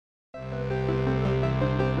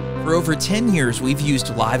For over 10 years, we've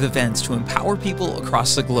used live events to empower people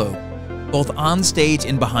across the globe, both on stage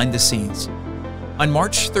and behind the scenes. On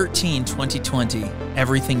March 13, 2020,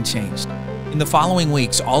 everything changed. In the following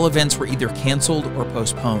weeks, all events were either canceled or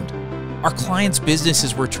postponed. Our clients'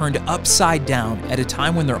 businesses were turned upside down at a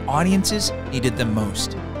time when their audiences needed them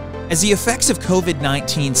most. As the effects of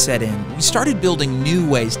COVID-19 set in, we started building new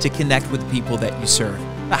ways to connect with the people that you serve.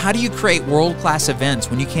 But how do you create world-class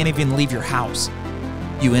events when you can't even leave your house?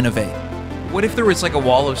 You innovate. What if there was like a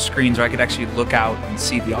wall of screens where I could actually look out and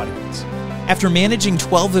see the audience? After managing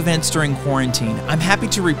 12 events during quarantine, I'm happy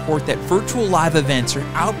to report that virtual live events are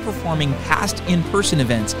outperforming past in-person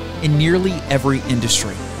events in nearly every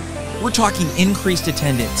industry. We're talking increased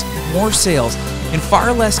attendance, more sales, and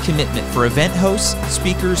far less commitment for event hosts,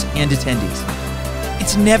 speakers, and attendees.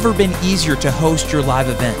 It's never been easier to host your live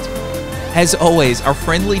event. As always, our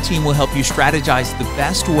friendly team will help you strategize the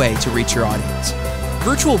best way to reach your audience.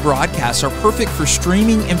 Virtual broadcasts are perfect for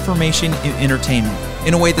streaming information and entertainment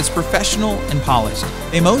in a way that's professional and polished.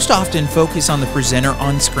 They most often focus on the presenter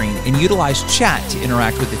on screen and utilize chat to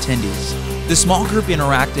interact with attendees. The small group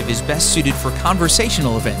interactive is best suited for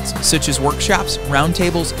conversational events, such as workshops,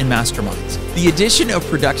 roundtables, and masterminds. The addition of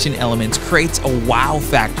production elements creates a wow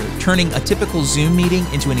factor, turning a typical Zoom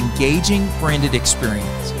meeting into an engaging, branded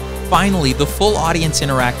experience. Finally, the full audience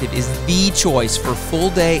interactive is the choice for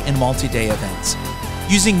full-day and multi-day events.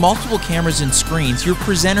 Using multiple cameras and screens, your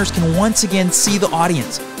presenters can once again see the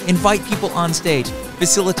audience, invite people on stage,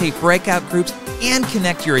 facilitate breakout groups, and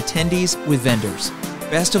connect your attendees with vendors.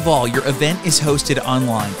 Best of all, your event is hosted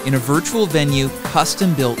online in a virtual venue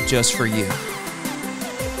custom-built just for you.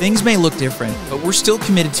 Things may look different, but we're still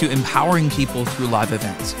committed to empowering people through live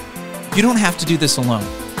events. You don't have to do this alone.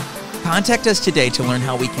 Contact us today to learn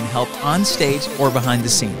how we can help on stage or behind the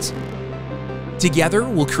scenes. Together,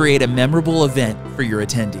 we'll create a memorable event for your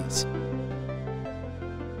attendees.